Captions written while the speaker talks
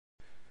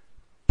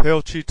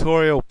Perl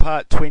tutorial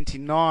part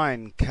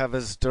 29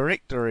 covers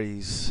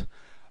directories.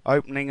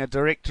 Opening a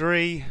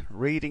directory,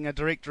 reading a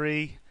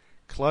directory,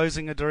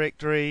 closing a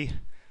directory,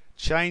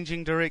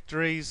 changing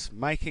directories,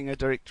 making a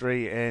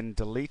directory, and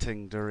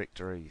deleting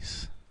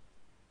directories.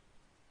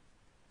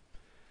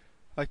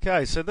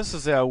 Okay, so this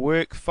is our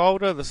work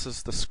folder. This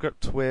is the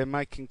script we're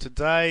making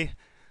today.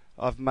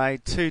 I've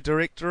made two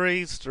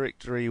directories,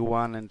 directory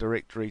 1 and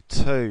directory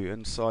 2.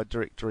 Inside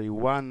directory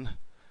 1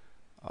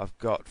 I've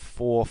got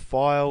 4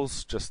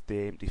 files, just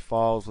the empty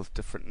files with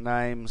different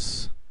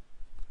names.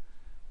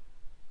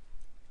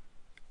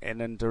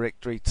 And in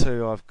directory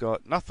 2 I've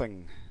got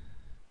nothing.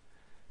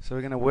 So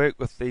we're going to work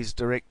with these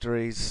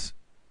directories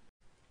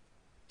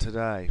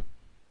today.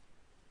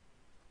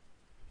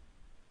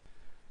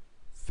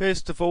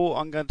 First of all,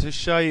 I'm going to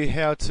show you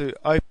how to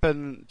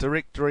open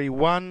directory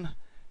 1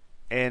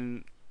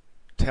 and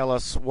tell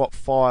us what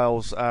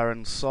files are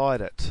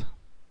inside it.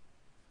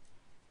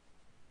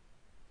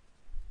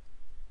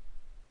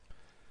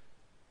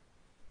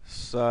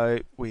 So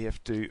we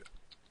have to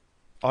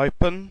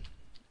open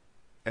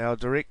our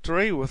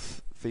directory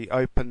with the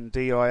open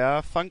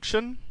dir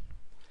function,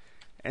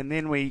 and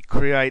then we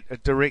create a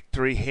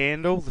directory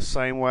handle the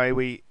same way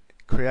we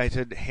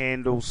created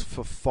handles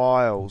for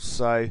files.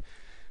 So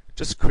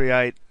just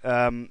create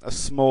a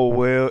small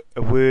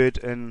word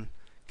in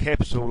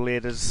capital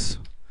letters,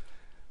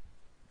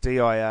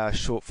 dir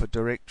short for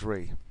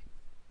directory,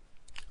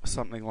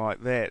 something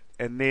like that,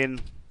 and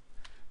then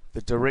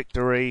the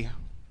directory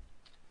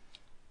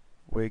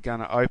we're going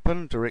to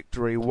open,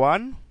 directory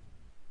 1.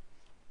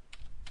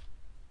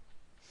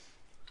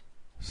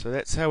 So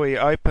that's how we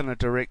open a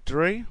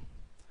directory.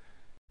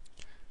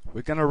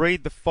 We're going to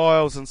read the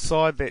files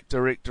inside that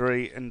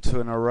directory into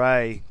an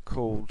array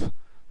called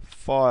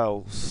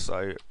files.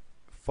 So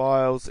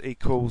files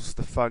equals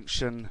the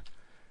function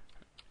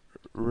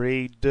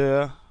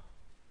reader,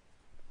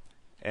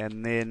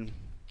 and then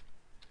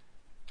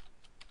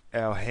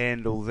our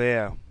handle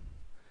there.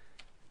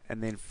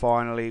 And then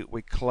finally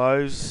we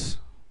close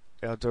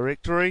our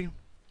directory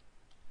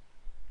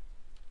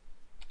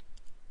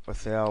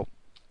with our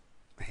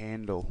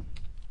handle.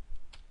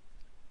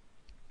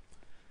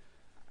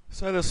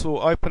 So this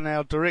will open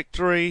our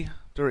directory,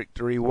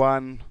 directory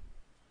 1,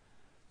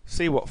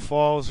 see what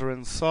files are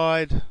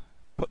inside,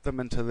 put them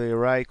into the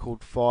array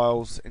called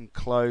files, and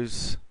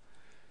close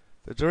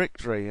the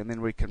directory, and then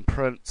we can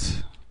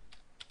print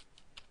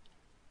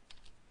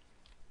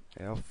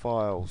our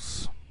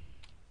files.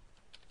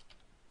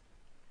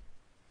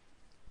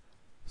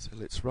 So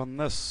let's run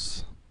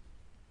this.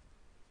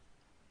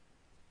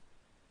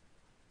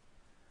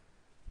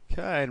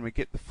 Okay, and we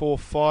get the 4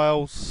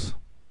 files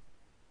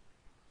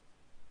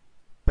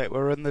that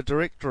were in the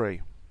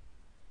directory.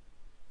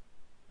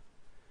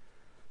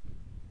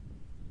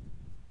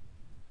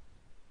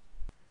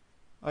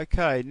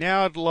 Okay,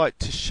 now I'd like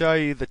to show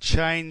you the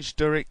change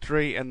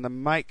directory and the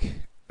make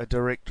a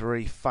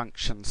directory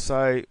function.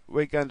 So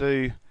we're going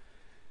to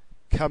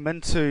come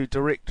into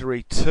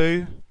directory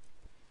 2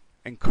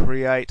 and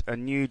create a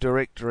new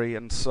directory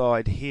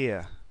inside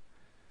here.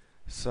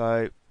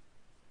 So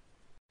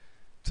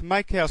to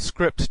make our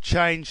script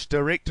change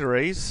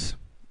directories,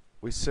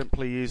 we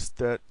simply use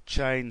the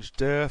change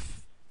dir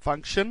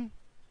function,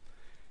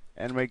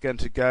 and we're going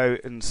to go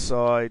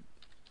inside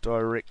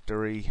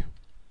directory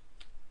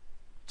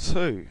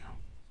 2.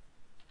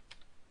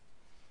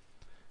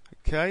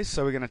 Okay,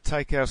 so we're going to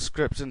take our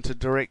script into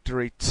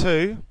directory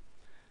 2,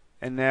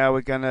 and now we're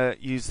going to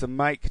use the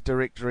make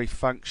directory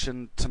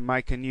function to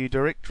make a new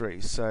directory.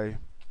 So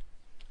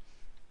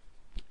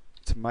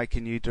to make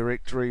a new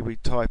directory we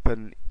type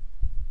in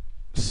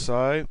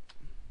so,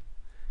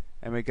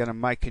 and we're going to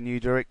make a new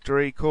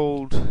directory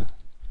called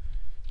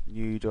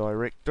new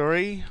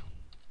directory.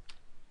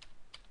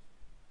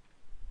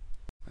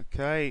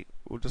 Okay,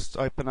 we'll just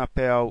open up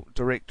our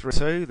directory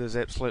 2. There's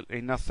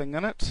absolutely nothing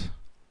in it.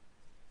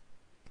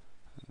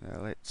 Now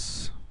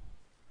let's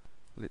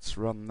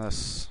run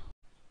this.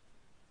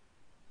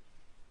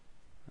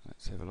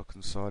 Let's have a look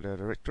inside our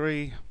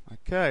directory.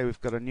 Okay, we've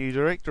got a new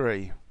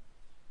directory.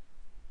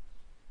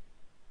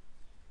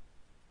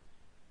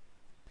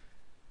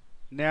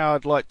 Now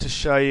I'd like to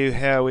show you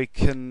how we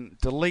can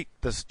delete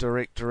this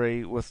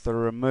directory with the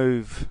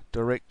remove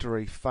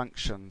directory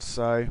function.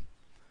 So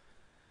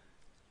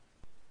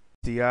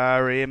the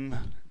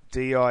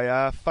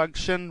rmdir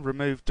function,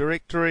 remove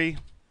directory,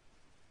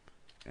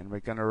 and we're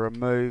going to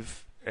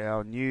remove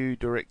our new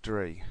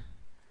directory.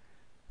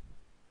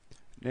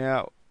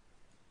 Now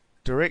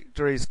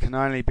directories can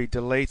only be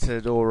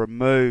deleted or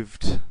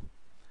removed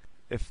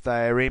if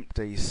they are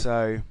empty,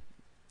 so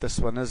this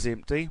one is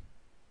empty,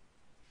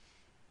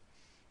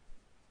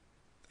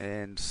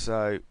 and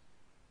so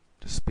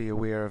just be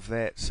aware of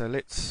that. So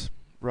let's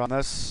run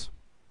this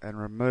and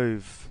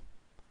remove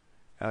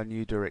our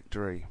new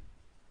directory.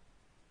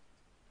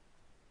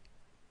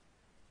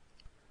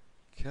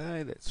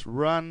 Okay, let's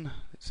run.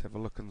 Let's have a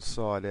look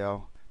inside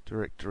our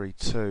directory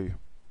 2.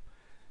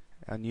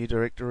 Our new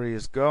directory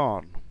is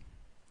gone.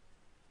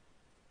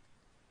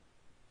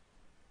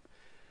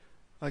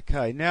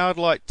 Okay, now I'd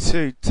like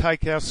to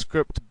take our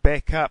script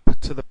back up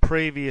to the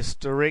previous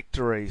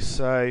directory.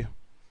 So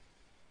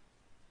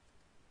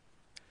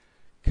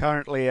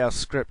currently our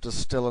script is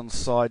still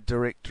inside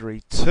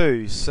directory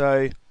 2.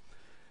 So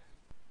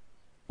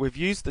we've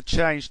used the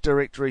change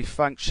directory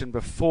function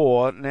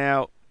before.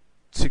 Now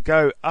to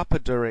go up a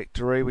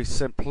directory we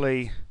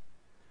simply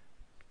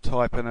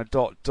type in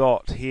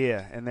a ...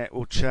 here, and that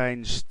will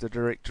change the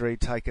directory,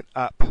 take it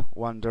up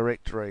one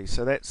directory.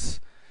 So that's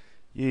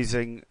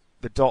using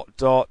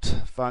the ...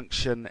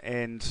 function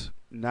and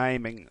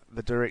naming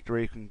the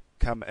directory. You can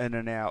come in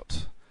and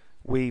out,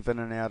 weave in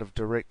and out of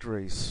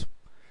directories.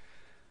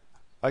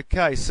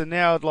 Okay, so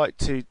now I'd like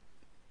to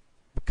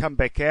come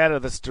back out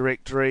of this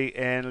directory,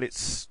 and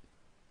let's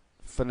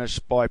finish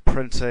by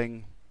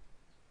printing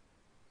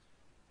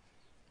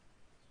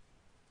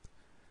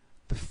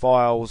the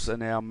files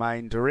in our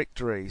main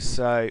directory.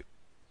 So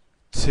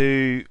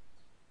to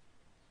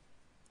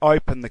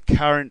open the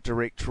current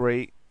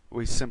directory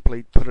we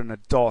simply put in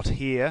a ...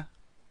 here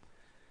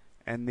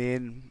and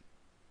then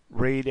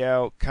read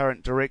our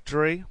current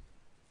directory,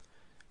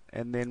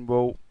 and then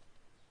we'll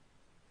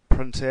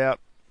print out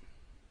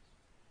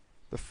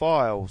the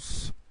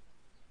files.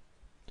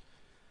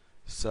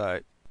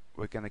 So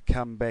we're going to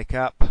come back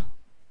up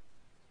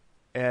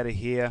out of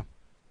here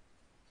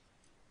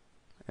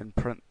and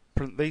print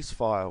these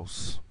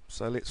files.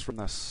 So let's run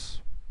this.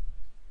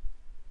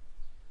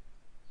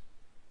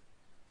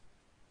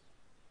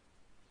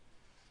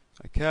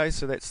 Okay,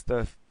 so that's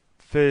the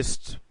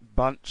first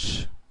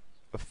bunch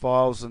of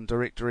files in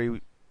directory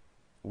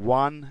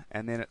 1,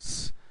 and then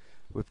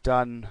we've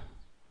done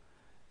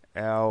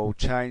our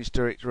change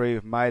directory,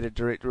 we've made a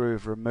directory,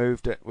 we've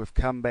removed it, we've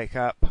come back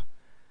up,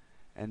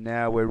 and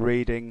now we're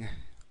reading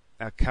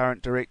our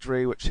current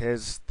directory, which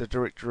has the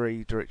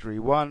directory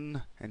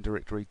 1 and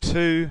directory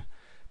 2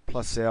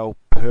 plus our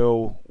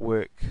Perl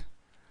work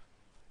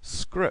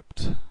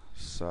script.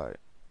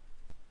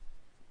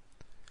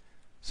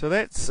 So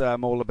that's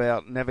all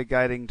about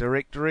navigating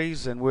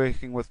directories and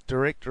working with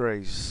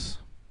directories.